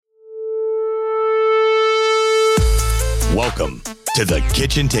Welcome to The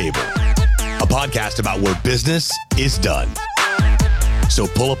Kitchen Table, a podcast about where business is done. So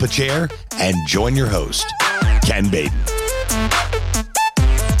pull up a chair and join your host, Ken Baden.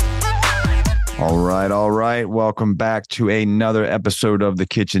 All right. Welcome back to another episode of The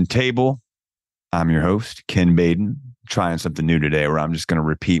Kitchen Table. I'm your host, Ken Baden, trying something new today where I'm just going to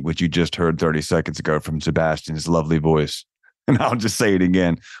repeat what you just heard 30 seconds ago from Sebastian's lovely voice. And I'll just say it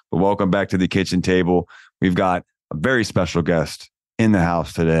again. But welcome back to The Kitchen Table. We've got a very special guest in the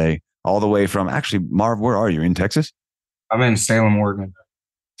house today, all the way from, actually, Marv, where are you? In Texas? I'm in Salem, Oregon.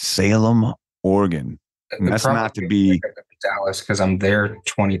 Salem, Oregon. And that's not to be Dallas because I'm there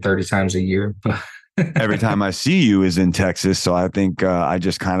 20, 30 times a year. Every time I see you is in Texas. So I think I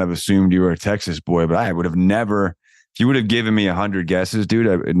just kind of assumed you were a Texas boy, but I would have never, if you would have given me 100 guesses,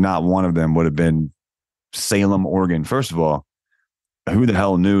 dude, not one of them would have been Salem, Oregon. First of all, who the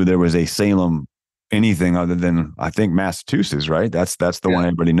hell knew there was a Salem anything other than, I think, Massachusetts, right? That's the one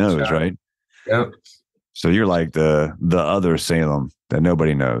everybody knows, right? Yep. So you're like the other Salem that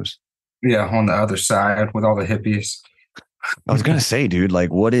nobody knows. Yeah, on the other side with all the hippies. I was gonna say, dude,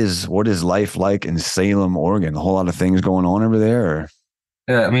 like, what is life like in Salem, Oregon? A whole lot of things going on over there? Or?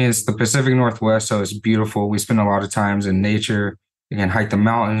 Yeah, I mean, it's the Pacific Northwest, so it's beautiful. We spend a lot of times in nature. You can hike the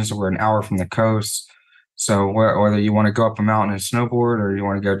mountains. We're an hour from the coast. So whether you want to go up a mountain and snowboard or you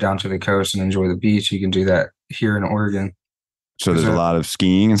want to go down to the coast and enjoy the beach, you can do that here in Oregon. So there's a lot of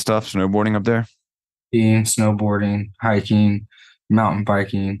skiing and stuff, snowboarding up there? Skiing, snowboarding, hiking, mountain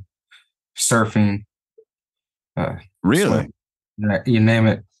biking, surfing. Really? You name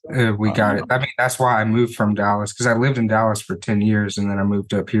it, we got it. I mean, that's why I moved from Dallas, because I lived in Dallas for 10 years and then I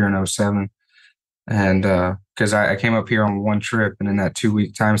moved up here in 2007. And because I came up here on one trip, and in that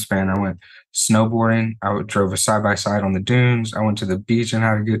 2-week time span, I went snowboarding. I drove a side-by-side on the dunes. I went to the beach and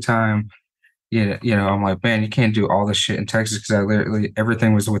had a good time. You know, I'm like, man, you can't do all this shit in Texas, because I literally,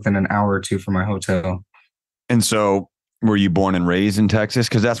 everything was within an hour or two from my hotel. And so were you born and raised in Texas?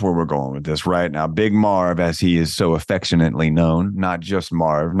 Because that's where we're going with this right now. Big Marv, as he is so affectionately known, not just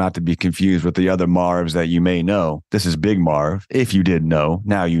Marv, not to be confused with the other Marvs that you may know. This is Big Marv. If you did know,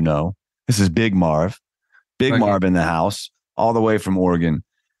 now you know. This is Big Marv. Big Marv in the house, all the way from Oregon.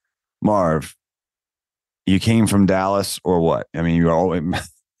 Marv, you came from Dallas or what? I mean, you're always...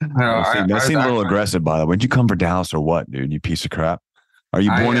 that seemed a little aggressive, by the way. Did you come from Dallas or what, dude? You piece of crap. Are you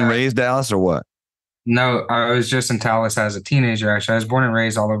born and raised Dallas or what? No, I was just in Dallas as a teenager, actually. I was born and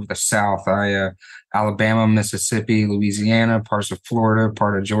raised all over the South. Alabama, Mississippi, Louisiana, parts of Florida,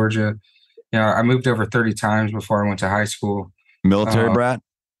 part of Georgia. You know, I moved over 30 times before I went to high school. Military brat?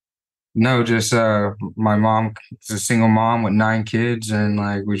 No, just my mom is a single mom with 9 kids, and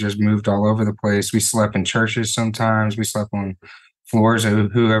like we just moved all over the place. We slept in churches sometimes. We slept on floors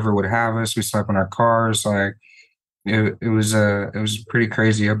of whoever would have us. We slept in our cars. Like it was pretty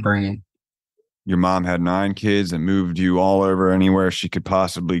crazy upbringing. Your mom had 9 kids and moved you all over anywhere she could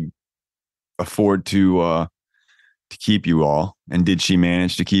possibly afford to keep you all. And did she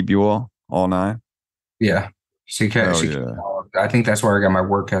manage to keep you all 9? Yeah. She I think that's where I got my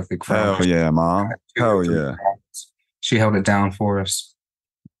work ethic from. Hell yeah, Mom. Hell yeah. She held it down for us.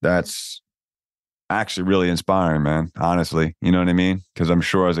 That's actually really inspiring, man. Honestly, you know what I mean? Because I'm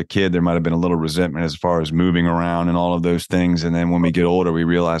sure as a kid, there might have been a little resentment as far as moving around and all of those things. And then when we get older, we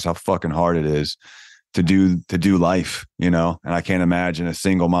realize how fucking hard it is to do life, you know? And I can't imagine a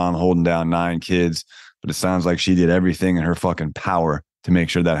single mom holding down 9 kids, but it sounds like she did everything in her fucking power to make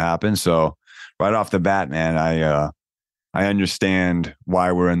sure that happened. So right off the bat, man, I understand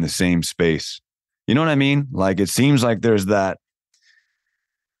why we're in the same space. You know what I mean? Like, it seems like there's that,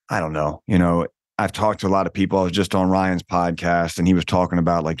 I don't know, you know, I've talked to a lot of people. I was just on Ryan's podcast and he was talking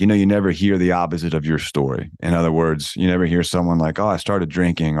about, like, you know, you never hear the opposite of your story. In other words, you never hear someone like, oh, I started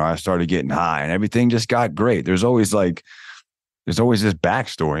drinking or I started getting high and everything just got great. There's always this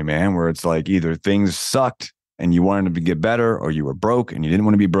backstory, man, where it's like either things sucked and you wanted to get better, or you were broke and you didn't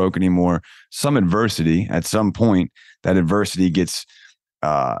want to be broke anymore. Some adversity at some point, that adversity gets,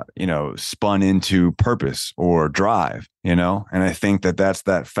 spun into purpose or drive, you know? And I think that that's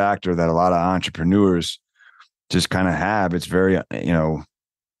that factor that a lot of entrepreneurs just kind of have. It's very,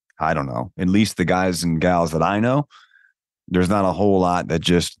 I don't know, at least the guys and gals that I know, there's not a whole lot that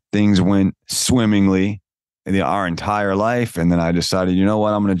just things went swimmingly our entire life. And then I decided, you know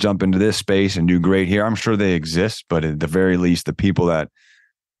what, I'm going to jump into this space and do great here. I'm sure they exist, but at the very least, the people that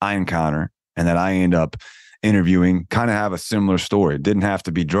I encounter and that I end up interviewing kind of have a similar story. It didn't have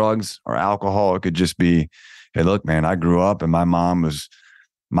to be drugs or alcohol. It could just be, hey, look, man, I grew up and my mom was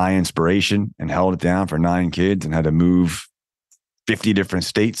my inspiration and held it down for 9 kids and had to move 50 different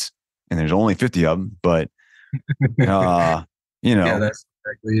states. And there's only 50 of them, but Uh, you Yeah, know, that's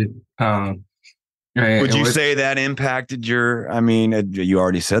exactly it. would It you was say that impacted I mean, you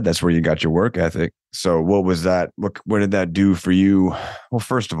already said that's where you got your work ethic. So what was that? What did that do for you? Well,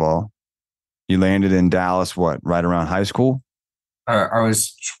 first of all, you landed in Dallas, what, right around high school? I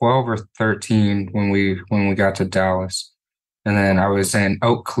was 12 or 13 when we got to Dallas. And then I was in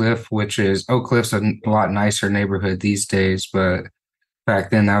Oak Cliff's a lot nicer neighborhood these days, but back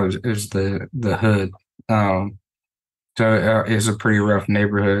then it was the hood. Um, it was a pretty rough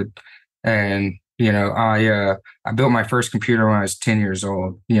neighborhood. And I built my first computer when I was 10 years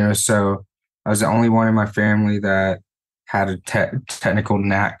old, so I was the only one in my family that had a technical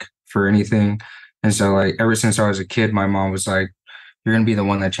knack for anything. And so like ever since I was a kid, my mom was like, you're going to be the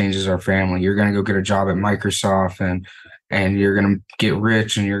one that changes our family. You're going to go get a job at Microsoft and you're going to get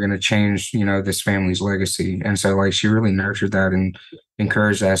rich and you're going to change, this family's legacy. And so like she really nurtured that and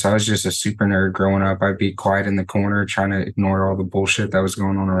encouraged that. So I was just a super nerd growing up. I'd be quiet in the corner trying to ignore all the bullshit that was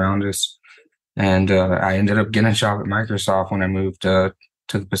going on around us. And I ended up getting a job at Microsoft when I moved to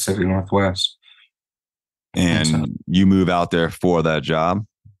the Pacific Northwest. And so, And you move out there for that job?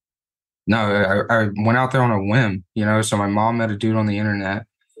 no, I went out there on a whim, So my mom met a dude on the internet.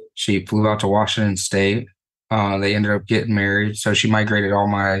 She flew out to Washington State. They ended up getting married. So she migrated all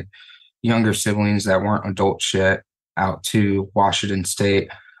my younger siblings that weren't adults yet out to Washington State.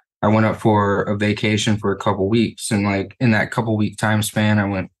 I went up for a vacation for a couple weeks. And like in that couple week time span, I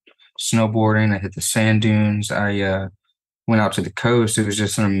went snowboarding. I hit the sand dunes. I went out to the coast. It was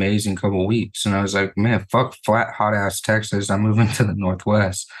just an amazing couple weeks. And I was like, man, fuck flat, hot ass Texas. I'm moving to the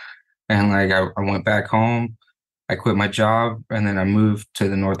Northwest. And like I went back home, I quit my job, and then I moved to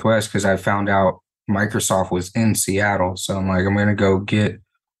the Northwest because I found out Microsoft was in Seattle. So I'm like, I'm gonna go get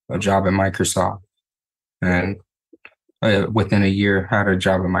a job at Microsoft. And within a year, I had a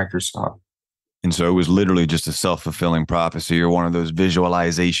job at Microsoft. And so it was literally just a self-fulfilling prophecy or one of those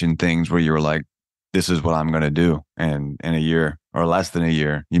visualization things where you were like, this is what I'm going to do. And in a year or less than a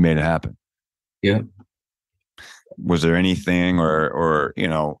year, you made it happen. Yeah. Was there anything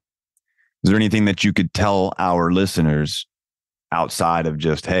is there anything that you could tell our listeners outside of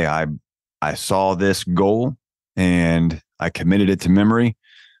just, hey, I saw this goal and I committed it to memory?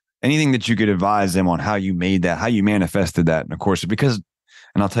 Anything that you could advise them on how you made that, how you manifested that? And of course, because,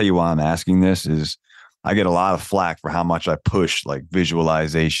 and I'll tell you why I'm asking this is I get a lot of flack for how much I push like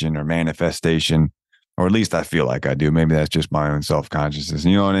visualization or manifestation, or at least I feel like I do. Maybe that's just my own self-consciousness.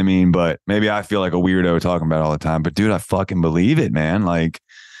 You know what I mean? But maybe I feel like a weirdo talking about it all the time. But dude, I fucking believe it, man. Like,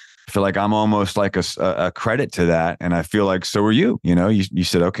 I feel like I'm almost like a credit to that. And I feel like so are you. You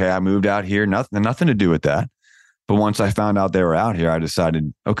said, okay, I moved out here, nothing to do with that. But once I found out they were out here, I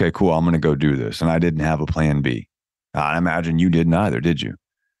decided, okay, cool, I'm going to go do this. And I didn't have a plan B. I imagine you didn't either, did you?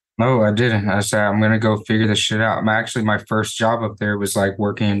 No, I didn't. I said, I'm going to go figure this shit out. My first job up there was like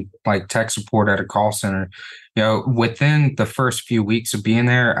working like tech support at a call center. Within the first few weeks of being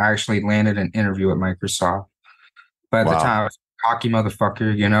there, I actually landed an interview at Microsoft. But at the time, I was a cocky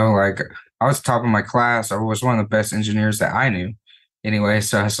motherfucker, like I was top of my class. I was one of the best engineers that I knew. Anyway,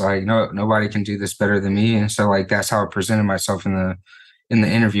 so I was like, no, nobody can do this better than me. And so like that's how I presented myself in the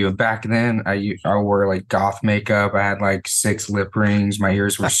interview. Back then, I wore like goth makeup. I had like 6 lip rings. My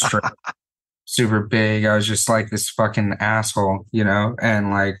ears were straight, super big. I was just like this fucking asshole, And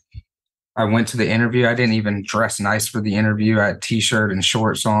like I went to the interview. I didn't even dress nice for the interview. I had t-shirt and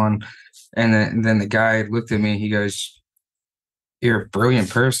shorts on. And then the guy looked at me. He goes, "You're a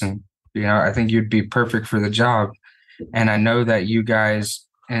brilliant person. I think you'd be perfect for the job. And I know that you guys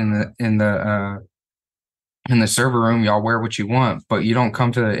in the server room, y'all wear what you want, but you don't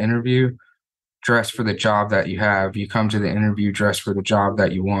come to the interview dressed for the job that you have. You come to the interview dressed for the job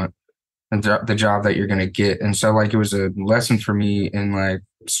that you want and the job that you're going to get." And so like it was a lesson for me in like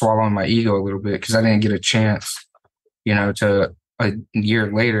swallowing my ego a little bit because I didn't get a chance, to a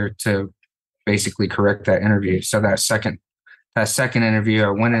year later to basically correct that interview. So that second interview,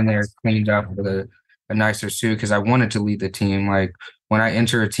 I went in there cleaned up with a nicer suit because I wanted to lead the team. Like when I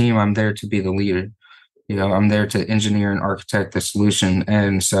enter a team, I'm there to be the leader. I'm there to engineer and architect the solution.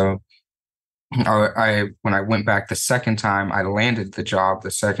 And so when I went back the second time, I landed the job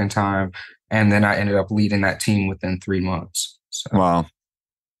the second time, and then I ended up leading that team within 3 months. So, wow.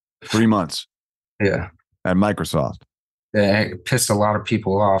 3 months. Yeah. At Microsoft. Yeah, it pissed a lot of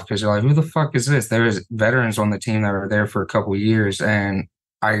people off because they're like, who the fuck is this? There was veterans on the team that were there for a couple of years, and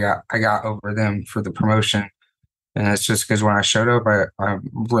I got over them for the promotion. And it's just because when I showed up, I'm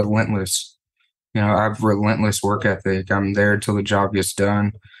relentless. I have relentless work ethic. I'm there till the job gets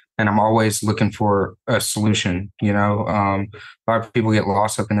done. and I'm always looking for a solution. A lot of people get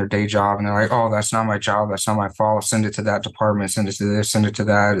lost up in their day job, and they're like, "Oh, that's not my job. That's not my fault. Send it to that department. Send it to this. Send it to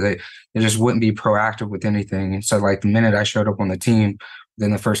that." They just wouldn't be proactive with anything. And so, like the minute I showed up on the team,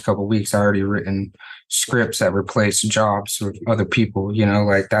 within the first couple of weeks, I already written scripts that replace jobs with other people.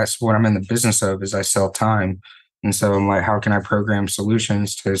 Like that's what I'm in the business of, is I sell time. And so I'm like, how can I program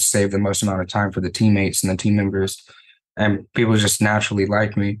solutions to save the most amount of time for the teammates and the team members? And people just naturally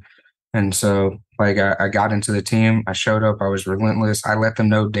like me. And so like I got into the team, I showed up, I was relentless. I let them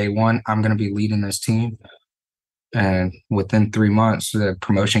know day one, I'm going to be leading this team. And within 3 months, the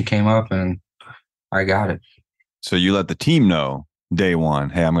promotion came up and I got it. So you let the team know day one,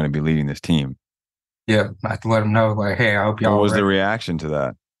 hey, I'm going to be leading this team. Yeah. I had to let them know, like, hey, I hope y'all. What was the reaction to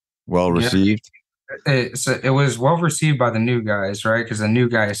that? Well received? It was well received by the new guys, right? Because the new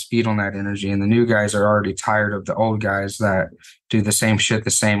guys feed on that energy, and the new guys are already tired of the old guys that do the same shit the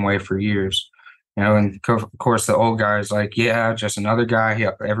same way for years. And of course, the old guys like, yeah, just another guy.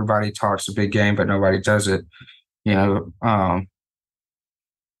 Yeah, everybody talks a big game, but nobody does it. And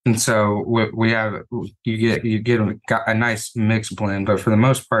so you get a nice mixed blend, but for the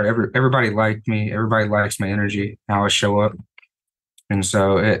most part, everybody liked me. Everybody likes my energy, how I show up. And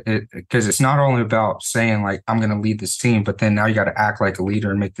so because it's not only about saying like, I'm going to lead this team, but then now you got to act like a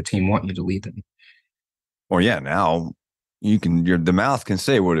leader and make the team want you to lead them. Well, yeah, now the mouth can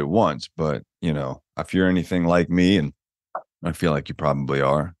say what it wants, but if you're anything like me, and I feel like you probably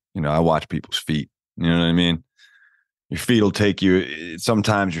are, I watch people's feet, you know what I mean? Your feet will take you.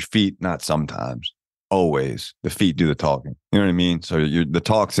 Sometimes your feet, not sometimes, always the feet do the talking. You know what I mean? So the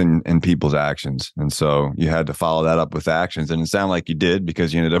talk's in people's actions. And so you had to follow that up with actions. And it sounded like you did,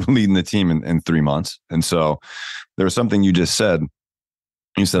 because you ended up leading the team in 3 months. And so there was something you just said.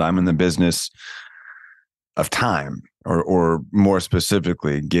 You said, I'm in the business of time, or more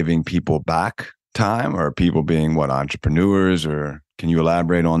specifically, giving people back time, or people being entrepreneurs, or can you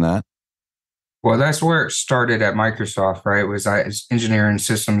elaborate on that? Well, that's where it started at Microsoft, right? I was engineering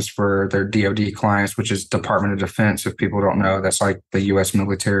systems for their DoD clients, which is Department of Defense. If people don't know, that's like the U.S.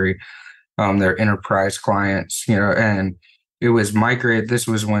 military, their enterprise clients, and it was migrated. This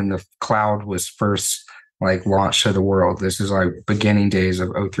was when the cloud was first like launched to the world. This is like beginning days of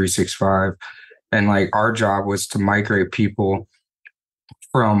O365. And like our job was to migrate people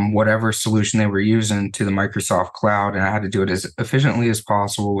from whatever solution they were using to the Microsoft cloud. And I had to do it as efficiently as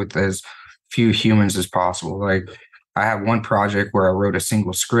possible with as few humans as possible. Like I have one project where I wrote a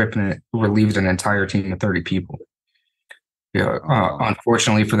single script and it relieved an entire team of 30 people.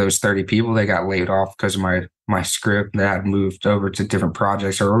 Unfortunately for those 30 people, they got laid off because of my script. They had moved over to different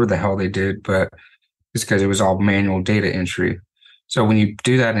projects or whatever the hell they did, but it's because it was all manual data entry. So when you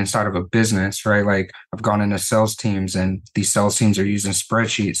do that inside of a business, right? Like I've gone into sales teams, and these sales teams are using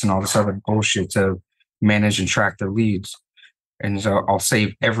spreadsheets and all this other bullshit to manage and track their leads. And so I'll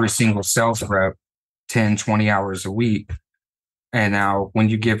save every single sales rep 10, 20 hours a week. And now when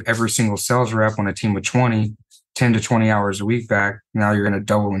you give every single sales rep on a team of 20, 10 to 20 hours a week back, now you're going to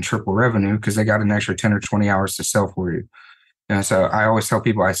double and triple revenue because they got an extra 10 or 20 hours to sell for you. And so I always tell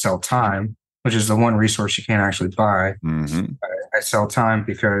people I sell time, which is the one resource you can't actually buy. Mm-hmm. I sell time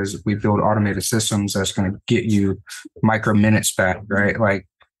because we build automated systems that's going to get you micro minutes back, right? Like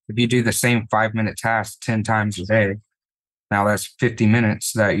if you do the same 5-minute task 10 times a day, now that's 50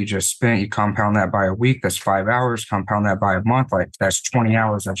 minutes that you just spent. You compound that by a week, that's 5 hours. Compound that by a month, like that's 20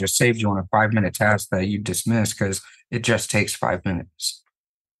 hours I just saved you on a 5-minute task that you dismissed because it just takes 5 minutes.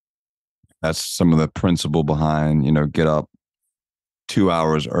 That's some of the principle behind, get up 2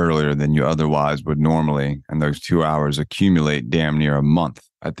 hours earlier than you otherwise would normally. And those 2 hours accumulate damn near a month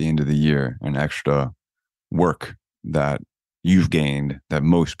at the end of the year, an extra work that you've gained that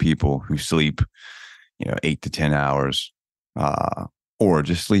most people who sleep, 8 to 10 hours, or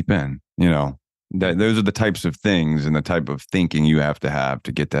just sleep in, that those are the types of things and the type of thinking you have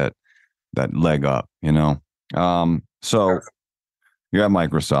to get that leg up, So you're at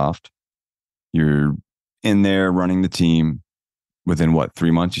Microsoft, you're in there running the team within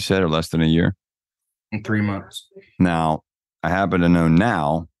 3 months, you said, or less than a year? In 3 months. Now, I happen to know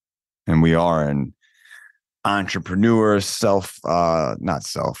now, and we are an entrepreneur, not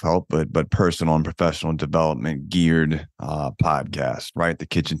self-help, but personal and professional development geared podcast, right? The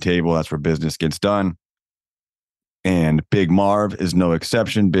kitchen table, that's where business gets done. And Big Marv is no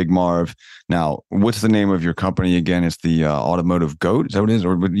exception. Big Marv. Now, what's the name of your company again? It's the Automotive Goat. Is that what it is?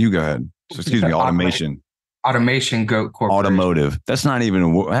 Or you go ahead. So, excuse me, Automation. Automation Goat Corporation. Automotive. That's not even a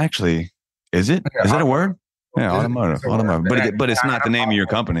word. Actually, is it? Is that a word? Yeah, It's a word. automotive. But it's not the name of your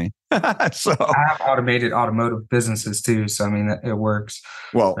company. So, I have automated automotive businesses too. So I mean, it works.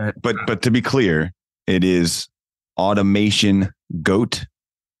 well, Right? but to be clear, it is Automation Goat.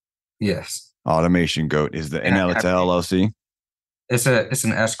 Yes. Automation Goat is the, and And now it's a LLC. it's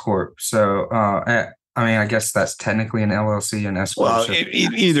an S corp. So I mean, I guess that's technically an LLC and S corp. Well, So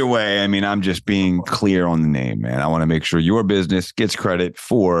either way, I mean, I'm just being clear on the name, man. I want to make sure your business gets credit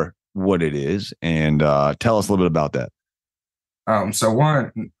for what it is, and tell us a little bit about that. So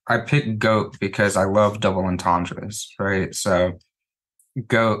one, I picked goat because I love double entendres, right? So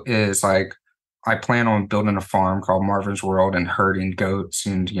goat is like I plan on building a farm called Marvin's World and herding goats,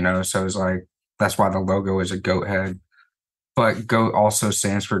 and so it's like that's why the logo is a goat head. But goat also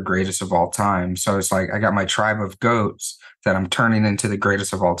stands for greatest of all time. So it's like I got my tribe of goats that I'm turning into the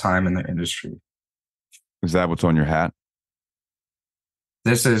greatest of all time in the industry. Is that what's on your hat?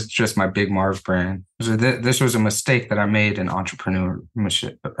 This is just my Big Marv brand. So this was a mistake that I made in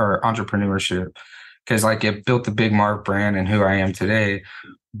entrepreneurship because like it built the Big Marv brand and who I am today,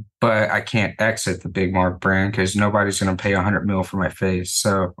 but I can't exit the Big Marv brand because nobody's going to pay 100 mil for my face.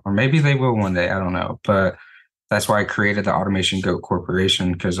 So, or maybe they will one day. I don't know. But that's why I created the Automation Goat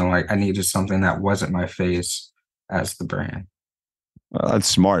Corporation because I'm like, I needed something that wasn't my face as the brand. Well, that's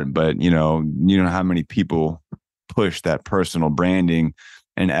smart, but you know how many people push that personal branding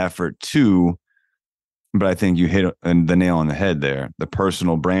and effort too. But I think you hit the nail on the head there. The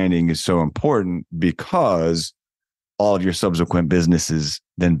personal branding is so important because all of your subsequent businesses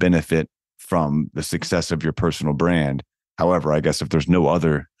then benefit from the success of your personal brand. However, I guess if there's no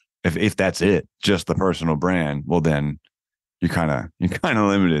other, if that's it, just the personal brand, well, then you're kind of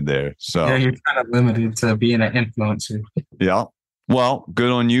limited there. So yeah, you're kind of limited to being an influencer. Yeah. Well,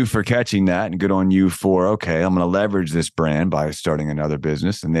 good on you for catching that, and good on you for, okay, I'm going to leverage this brand by starting another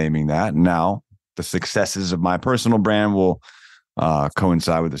business and naming that. And now the successes of my personal brand will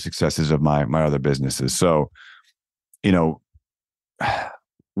coincide with the successes of my other businesses. So,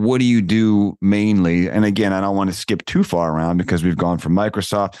 what do you do mainly? And again, I don't want to skip too far around because we've gone from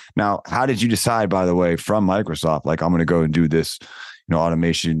Microsoft. Now, how did you decide, by the way, from Microsoft, like I'm going to go and do this,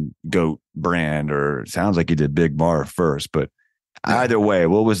 Automation Goat brand, or it sounds like you did Big Marv first, but either way,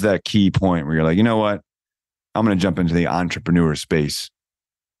 what was that key point where you're like, you know what, I'm going to jump into the entrepreneur space?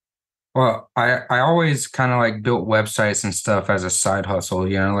 Well, I always kind of like built websites and stuff as a side hustle,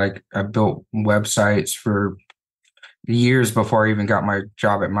 like I built websites for years before I even got my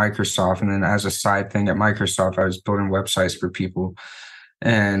job at Microsoft. And then as a side thing at Microsoft, I was building websites for people.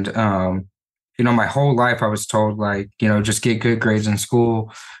 And, my whole life I was told like, just get good grades in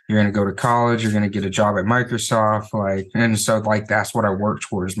school. You're going to go to college. You're going to get a job at Microsoft. And so like, that's what I worked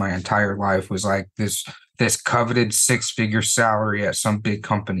towards my entire life was like this coveted 6-figure salary at some big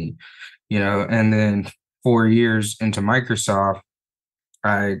company, and then 4 years into Microsoft,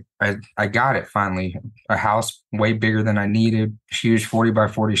 I got it finally. A house way bigger than I needed, huge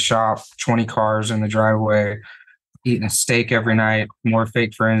 40x40 shop, 20 cars in the driveway, eating a steak every night, more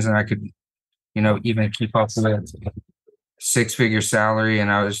fake friends than I could, even keep up with, 6-figure salary.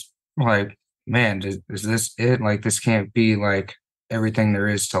 And I was like, man, is this it? Like, this can't be like everything there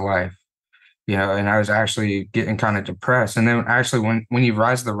is to life, and I was actually getting kind of depressed. And then actually when you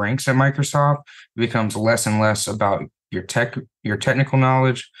rise the ranks at Microsoft, it becomes less and less about your technical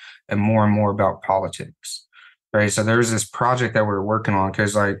knowledge and more about politics, right? So there was this project that we were working on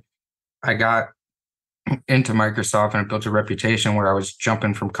because like I got into Microsoft and I built a reputation where I was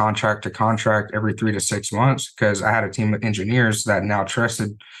jumping from contract to contract every 3 to 6 months because I had a team of engineers that now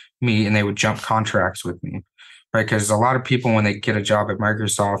trusted me and they would jump contracts with me, right? Because a lot of people, when they get a job at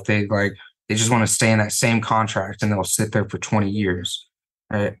Microsoft, they just want to stay in that same contract and they'll sit there for 20 years.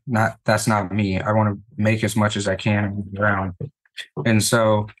 Right? That's not me. I want to make as much as I can around. And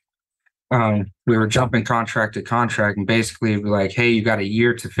so we were jumping contract to contract and basically be like, hey, you got a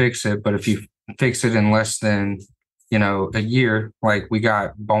year to fix it. But if you fix it in less than, a year, like we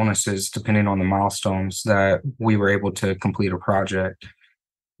got bonuses depending on the milestones that we were able to complete a project.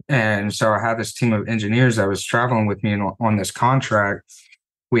 And so I had this team of engineers that was traveling with me on this contract.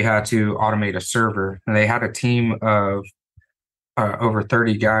 We had to automate a server, and they had a team of over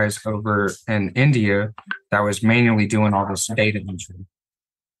 30 guys over in India that was manually doing all this data entry.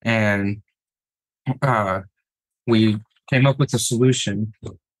 And we came up with a solution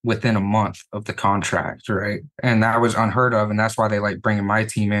within a month of the contract, right? And that was unheard of. And that's why they like bringing my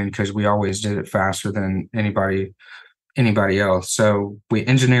team in, because we always did it faster than anybody else. So we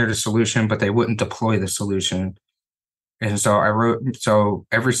engineered a solution, but they wouldn't deploy the solution. And so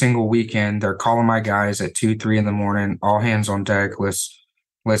every single weekend, they're calling my guys at 2, 3 in the morning, all hands on deck.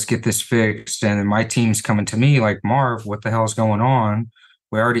 let's get this fixed. And then my team's coming to me like, Marv, what the hell's going on?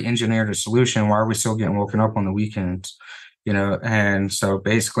 We already engineered a solution. Why are we still getting woken up on the weekends? And so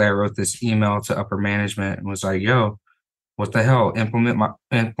basically I wrote this email to upper management and was like, yo, what the hell?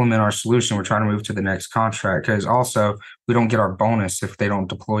 Implement our solution. We're trying to move to the next contract, because also we don't get our bonus if they don't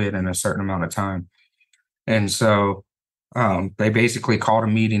deploy it in a certain amount of time. And so they basically called a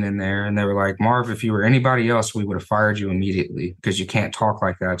meeting in there and they were like, Marv, if you were anybody else, we would have fired you immediately because you can't talk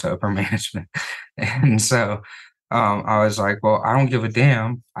like that to upper management. And so I was like, well, I don't give a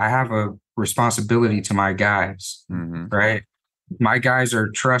damn. I have a responsibility to my guys, right? My guys are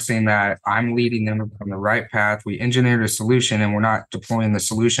trusting that I'm leading them on the right path. We engineered a solution and we're not deploying the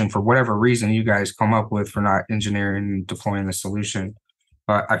solution for whatever reason you guys come up with for not engineering and deploying the solution.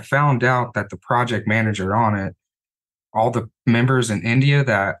 But I found out that the project manager on it, all the members in India,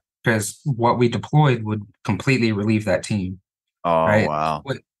 that because what we deployed would completely relieve that team. Oh, right? wow.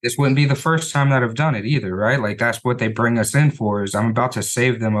 This wouldn't be the first time that I've done it either, right? Like that's what they bring us in for, is I'm about to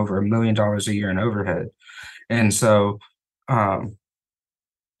save them over $1 million a year in overhead. And so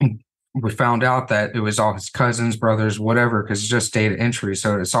we found out that it was all his cousins, brothers, whatever, because it's just data entry.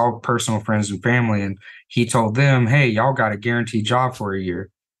 So it's all personal friends and family. And he told them, hey, y'all got a guaranteed job for a year.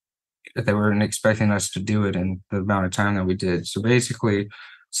 They weren't expecting us to do it in the amount of time that we did. So basically,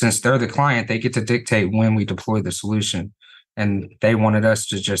 since they're the client, they get to dictate when we deploy the solution. And they wanted us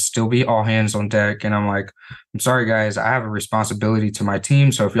to just still be all hands on deck. And I'm like, I'm sorry, guys, I have a responsibility to my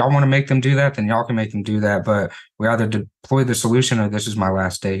team. So if y'all want to make them do that, then y'all can make them do that. But we either deploy the solution or this is my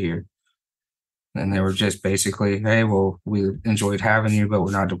last day here. And they were just basically, hey, well, we enjoyed having you, but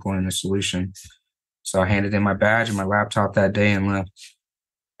we're not deploying the solution. So I handed in my badge and my laptop that day and left.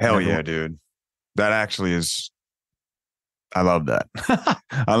 Hell yeah, dude. That actually is, I love that.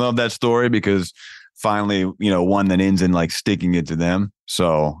 I love that story because finally, one that ends in like sticking it to them.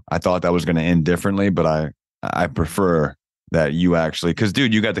 So I thought that was going to end differently, but I prefer that you actually, because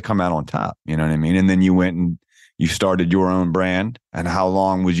dude, you got to come out on top, you know what I mean? And then you went and you started your own brand. And how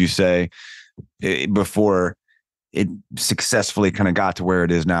long would you say before it successfully kind of got to where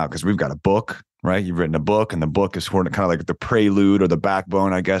it is now? Because we've got a book, right? You've written a book, and the book is kind of like the prelude or the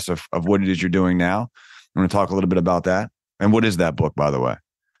backbone, I guess, of what it is you're doing now. I'm going to talk a little bit about that. And what is that book, by the way?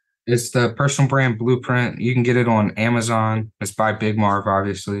 It's the Personal Brand Blueprint. You can get it on Amazon. It's by Big Marv,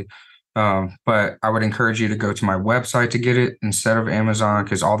 obviously. But I would encourage you to go to my website to get it instead of Amazon,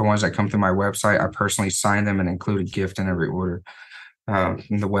 because all the ones that come through my website, I personally sign them and include a gift in every order. And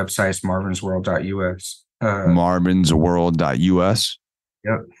the website is marvinsworld.us. Marvinsworld.us.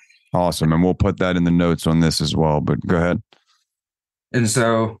 Yep. Awesome. And we'll put that in the notes on this as well, but go ahead. And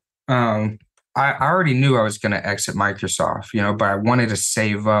so I already knew I was going to exit Microsoft, but I wanted to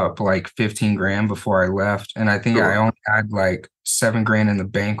save up like 15 grand before I left. And I think I only had like 7 grand in the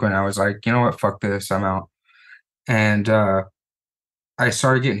bank when I was like, you know what, fuck this, I'm out. And I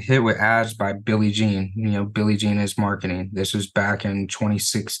started getting hit with ads by Billy Jean. Billy Jean is marketing. This was back in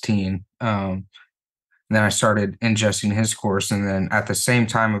 2016. And then I started ingesting his course. And then at the same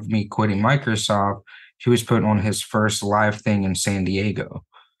time of me quitting Microsoft, he was putting on his first live thing in San Diego.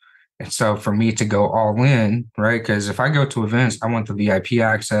 And so for me to go all in, right? Because if I go to events, I want the VIP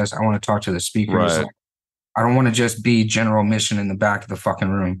access. I want to talk to the speakers. Right. I don't want to just be general admission in the back of the fucking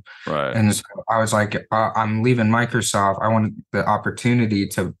room. Right. And so I was like, I'm leaving Microsoft. I wanted the opportunity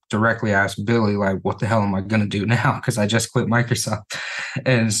to directly ask Billy, like, what the hell am I going to do now? Because I just quit Microsoft.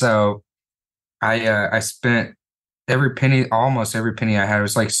 And so I spent almost every penny I had. It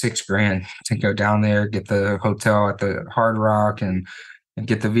was like 6 grand to go down there, get the hotel at the Hard Rock and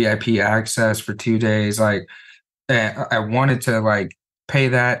get the VIP access for 2 days. Like, I wanted to like pay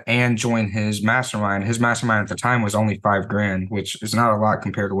that and join his mastermind. His mastermind at the time was only 5 grand, which is not a lot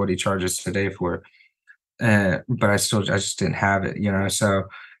compared to what he charges today for it. But I just didn't have it, So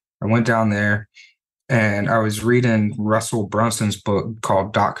I went down there. And I was reading Russell Brunson's book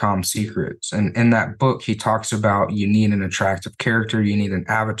called .com Secrets. And in that book, he talks about you need an attractive character, you need an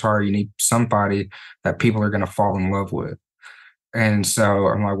avatar, you need somebody that people are going to fall in love with. And so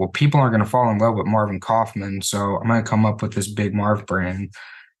I'm like, well, people aren't going to fall in love with Marvin Kaufman. So I'm going to come up with this Big Marv brand.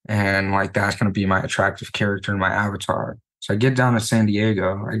 And like, that's going to be my attractive character and my avatar. So I get down to San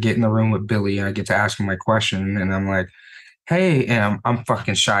Diego, I get in the room with Billy, and I get to ask him my question. And I'm like, hey, and I'm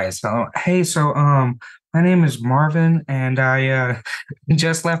fucking shy as hell. Hey, so my name is Marvin, and I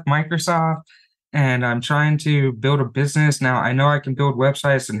just left Microsoft, and I'm trying to build a business. Now, I know I can build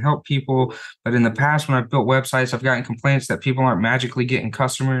websites and help people, but in the past, when I've built websites, I've gotten complaints that people aren't magically getting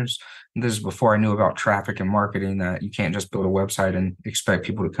customers. And this is before I knew about traffic and marketing, that you can't just build a website and expect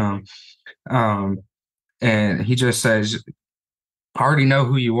people to come. And he just says, I already know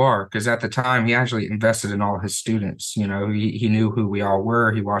who you are, because at the time he actually invested in all his students. He knew who we all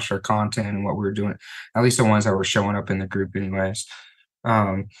were. He watched our content and what we were doing, at least the ones that were showing up in the group anyways.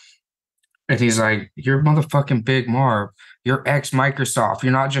 Um, and he's like, "You're motherfucking Big Marv. You're ex Microsoft.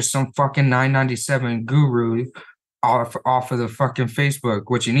 You're not just some fucking 997 guru off of the fucking Facebook.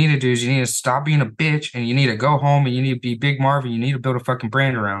 What you need to do is you need to stop being a bitch, and you need to go home, and you need to be Big Marv, and you need to build a fucking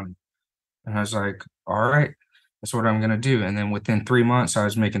brand around it." And I was like, "All right, that's what I'm gonna do." And then within 3 months, I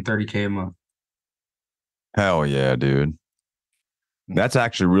was making 30K a month. Hell yeah, dude. That's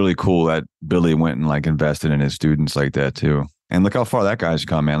actually really cool that Billy went and like invested in his students like that too. And look how far that guy's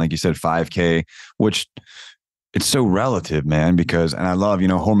come, man. Like you said, 5K, which it's so relative, man, because, and I love,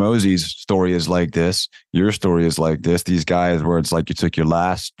 Hormozy's story is like this. Your story is like this. These guys where it's like you took your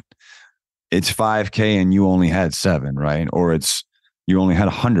last, it's 5K and you only had 7, right? Or it's, you only had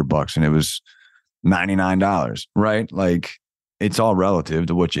 $100 and it was $99, right? Like it's all relative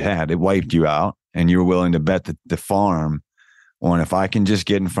to what you had. It wiped you out and you were willing to bet the farm on if I can just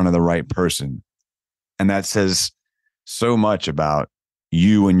get in front of the right person. And that says so much about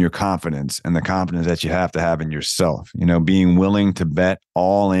you and your confidence and the confidence that you have to have in yourself, being willing to bet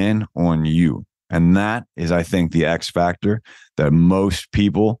all in on you. And that is, I think, the X factor that most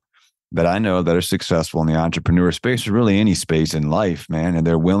people that I know that are successful in the entrepreneur space, or really any space in life, man, and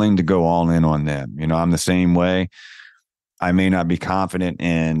they're willing to go all in on them. I'm the same way. I may not be confident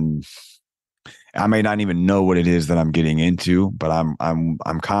in, I may not even know what it is that I'm getting into, but I'm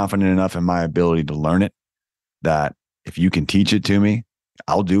confident enough in my ability to learn it that if you can teach it to me,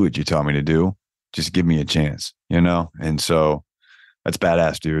 I'll do what you tell me to do. Just give me a chance, And so that's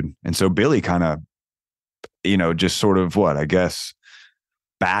badass, dude. And so Billy kind of, just sort of I guess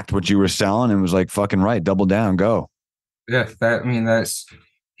backed what you were selling and was like, fucking right, double down, go. Yeah, that's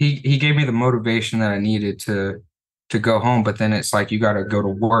he gave me the motivation that I needed to go home, but then it's like you got to go to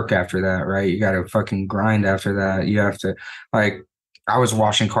work after that, right? You got to fucking grind after that. You have to, like, I was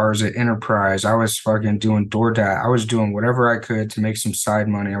washing cars at Enterprise. I was fucking doing DoorDash. I was doing whatever I could to make some side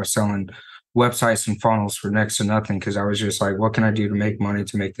money. I was selling websites and funnels for next to nothing because I was just like, what can I do to make money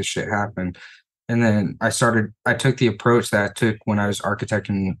to make this shit happen? And then I took the approach that I took when I was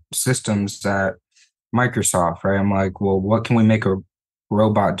architecting systems at Microsoft, right? I'm like, well, what can we make a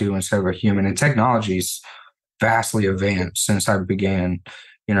robot do instead of a human? And technology's vastly advanced since I began.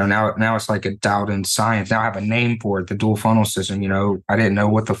 Now it's like a doubt in science. Now I have a name for it, the dual funnel system. I didn't know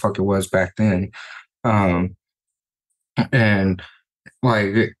what the fuck it was back then. And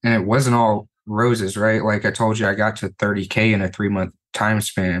it wasn't all roses, right? Like I told you, I got to 30K in a 3-month time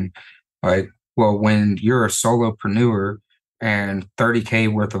span. Like, well, when you're a solopreneur and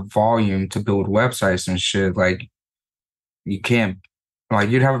 30K worth of volume to build websites and shit, like you can't, like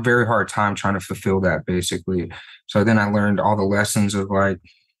you'd have a very hard time trying to fulfill that basically. So then I learned all the lessons of like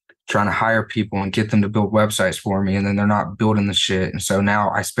trying to hire people and get them to build websites for me. And then they're not building the shit. And so now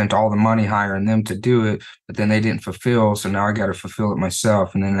I spent all the money hiring them to do it, but then they didn't fulfill. So now I got to fulfill it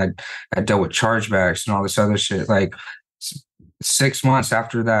myself. And then I dealt with chargebacks and all this other shit. Like 6 months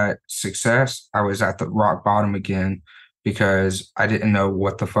after that success, I was at the rock bottom again because I didn't know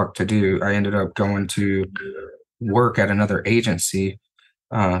what the fuck to do. I ended up going to work at another agency.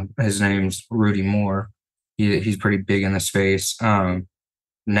 His name's Rudy Moore. He's pretty big in the space.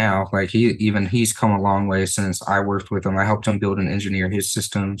 Now, like he's come a long way since I worked with him. I helped him build and engineer his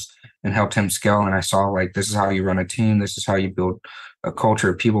systems and helped him scale. And I saw like, this is how you run a team. This is how you build a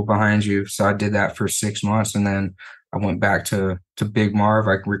culture of people behind you. So I did that for 6 months. And then I went back to Big Marv.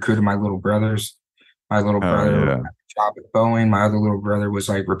 I recruited my little brothers. My little brother had a job at Boeing. My other little brother was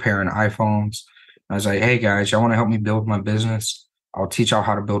like repairing iPhones. I was like, hey guys, y'all want to help me build my business? I'll teach y'all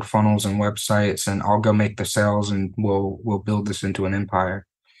how to build funnels and websites, and I'll go make the sales, and we'll build this into an empire.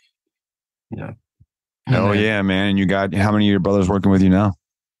 Yeah. Oh yeah, man! And you got how many of your brothers working with you now?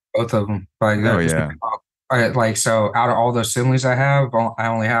 Both of them. Like, oh yeah. So out of all those siblings I have, I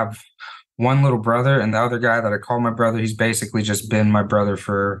only have one little brother, and the other guy that I call my brother, he's basically just been my brother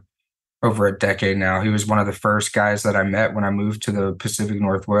for over a decade now. He was one of the first guys that I met when I moved to the Pacific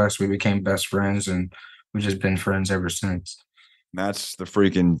Northwest. We became best friends, and we've just been friends ever since. That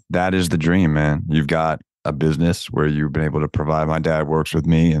is the dream, man. You've got a business where you've been able to provide. My dad works with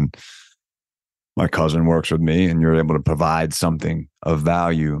me and my cousin works with me, and you're able to provide something of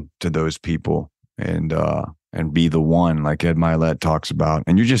value to those people and be the one like Ed Milet talks about.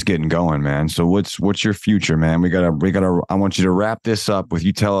 And you're just getting going, man. So what's your future, man? I want you to wrap this up with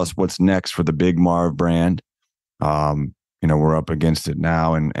you tell us what's next for the Big Marv brand. We're up against it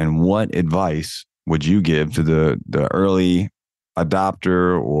now. And what advice would you give to the early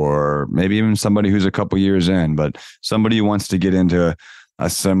adopter, or maybe even somebody who's a couple years in, but somebody who wants to get into a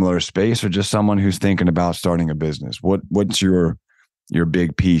similar space, or just someone who's thinking about starting a business? What's your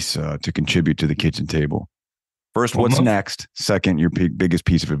big piece to contribute to the kitchen table? First, what's next? Second, your biggest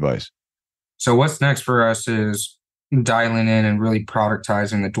piece of advice. So what's next for us is dialing in and really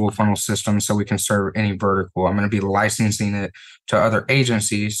productizing the dual funnel system so we can serve any vertical. I'm going to be licensing it to other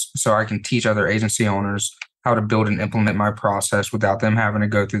agencies so I can teach other agency owners how to build and implement my process without them having to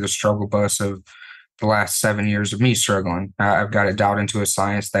go through the struggle bus of the last 7 years of me struggling. I've got it dialed into a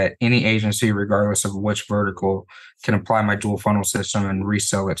science that any agency, regardless of which vertical, can apply my dual funnel system and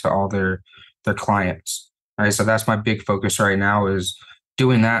resell it to all their clients. All right, so that's my big focus right now, is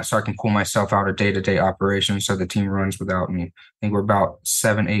doing that so I can pull myself out of day-to-day operations so the team runs without me. I think we're about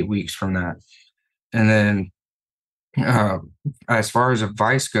 7-8 weeks from that. And then as far as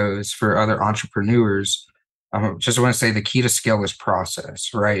advice goes for other entrepreneurs, I just want to say the key to scale is process,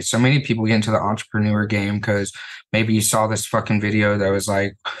 right? So many people get into the entrepreneur game because maybe you saw this fucking video that was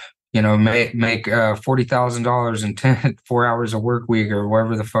like, make $40,000 in 4 hours a work week, or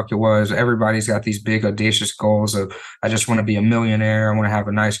whatever the fuck it was. Everybody's got these big audacious goals of, I just want to be a millionaire. I want to have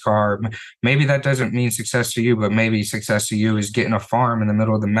a nice car. Maybe that doesn't mean success to you, but maybe success to you is getting a farm in the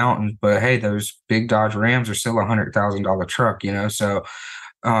middle of the mountains. But hey, those big Dodge Rams are still $100,000 truck, So,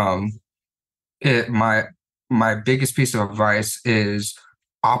 my biggest piece of advice is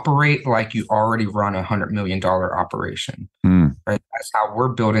operate like you already run $100 million operation. Right? That's how we're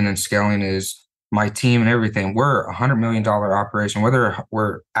building and scaling, is my team and everything. We're a $100 million operation. Whether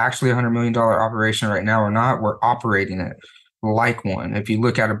we're actually a $100 million operation right now or not, we're operating it like one. If you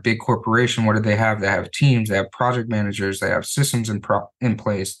look at a big corporation, what do they have? They have teams, they have project managers, they have systems in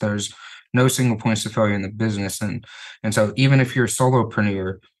place. There's no single points of failure in the business. And so even if you're a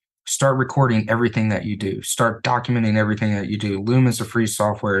solopreneur, start recording everything that you do. Start documenting everything that you do. Loom is a free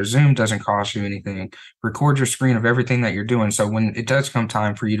software. Zoom doesn't cost you anything. Record your screen of everything that you're doing. So when it does come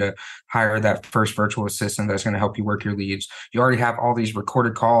time for you to hire that first virtual assistant that's going to help you work your leads, you already have all these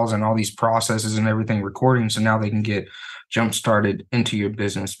recorded calls and all these processes and everything recording. So now they can get jump started into your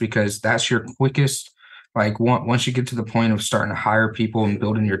business, because that's your quickest. Like once you get to the point of starting to hire people and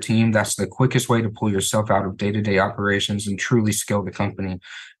building your team, that's the quickest way to pull yourself out of day-to-day operations and truly scale the company.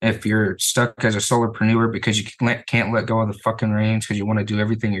 If you're stuck as a solopreneur because you can't let go of the fucking reins because you want to do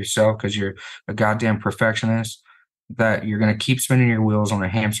everything yourself because you're a goddamn perfectionist, that you're going to keep spinning your wheels on a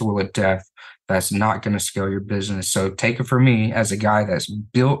hamster wheel of death. That's not going to scale your business. So take it from me, as a guy that's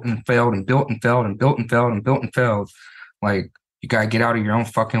built and failed and built and failed and built and failed and built and failed. Like, you got to get out of your own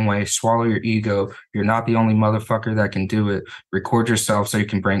fucking way, swallow your ego. You're not the only motherfucker that can do it. Record yourself so you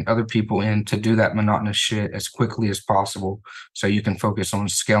can bring other people in to do that monotonous shit as quickly as possible so you can focus on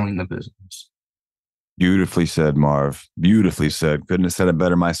scaling the business. Beautifully said, Marv. Beautifully said. Couldn't have said it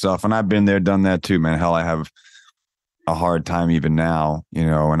better myself. And I've been there, done that too, man. Hell, I have a hard time even now,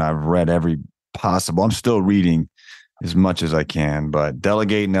 and I've read every possible. I'm still reading as much as I can, but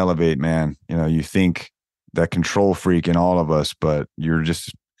delegate and elevate, man. You think that control freak in all of us, but you're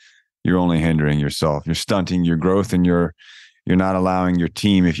only hindering yourself. You're stunting your growth, and you're not allowing your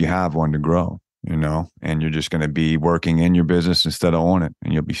team, if you have one, to grow, and you're just going to be working in your business instead of on it.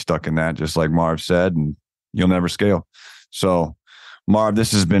 And you'll be stuck in that, just like Marv said, and you'll never scale. So Marv,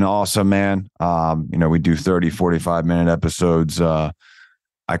 this has been awesome, man. We do 30, 45-minute episodes.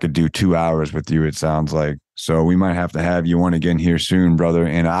 I could do 2 hours with you, it sounds like. So we might have to have you on again here soon, brother.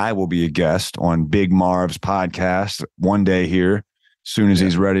 And I will be a guest on Big Marv's podcast one day here, as soon as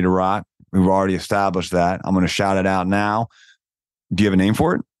he's ready to rock. We've already established that. I'm going to shout it out now. Do you have a name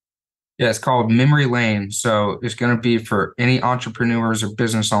for it? Yeah, it's called Memory Lane. So it's going to be for any entrepreneurs or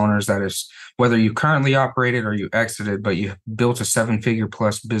business owners that is, whether you currently operated or you exited, but you built a 7-figure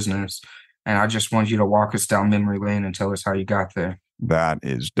plus business. And I just want you to walk us down memory lane and tell us how you got there. That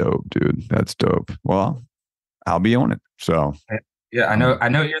is dope, dude. That's dope. Well, I'll be on it. So yeah, I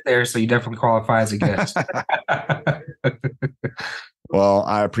know you're there, so you definitely qualify as a guest. Well,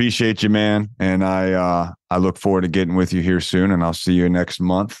 I appreciate you, man. And I look forward to getting with you here soon. And I'll see you next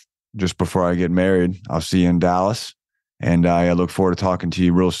month, just before I get married. I'll see you in Dallas. And I look forward to talking to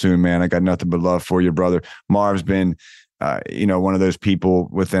you real soon, man. I got nothing but love for you, brother. Marv's been one of those people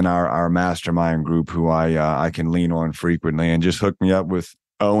within our mastermind group who I can lean on frequently, and just hook me up with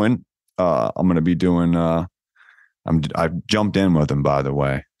Owen. I'm going to be doing, I've jumped in with him, by the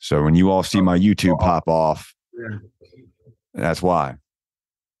way. So when you all see my YouTube pop off, that's why.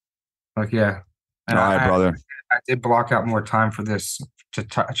 Yeah. And all right, brother. I did block out more time for this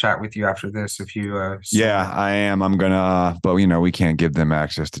chat with you after this if you. Yeah, I am. I'm gonna, but we can't give them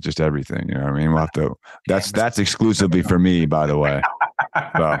access to just everything. You know what I mean? We'll have to. That's exclusively for me, by the way.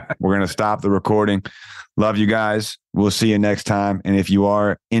 So we're gonna stop the recording. Love you guys. We'll see you next time. And if you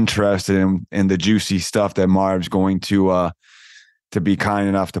are interested in the juicy stuff that Marv's going to be kind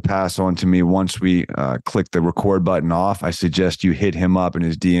enough to pass on to me once we click the record button off, I suggest you hit him up in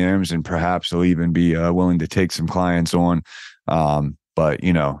his DMs, and perhaps he'll even be willing to take some clients on. But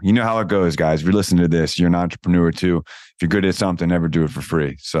you know how it goes, guys. If you're listening to this, you're an entrepreneur too. If you're good at something, never do it for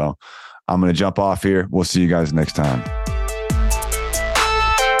free. So I'm going to jump off here. We'll see you guys next time.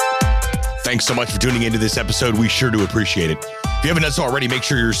 Thanks so much for tuning into this episode. We sure do appreciate it. If you haven't done so already, make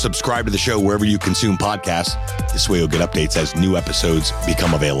sure you're subscribed to the show wherever you consume podcasts. This way you'll get updates as new episodes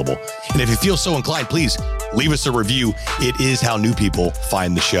become available. And if you feel so inclined, please leave us a review. It is how new people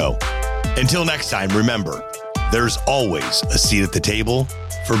find the show. Until next time, remember, there's always a seat at the table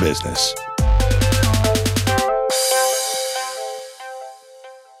for business.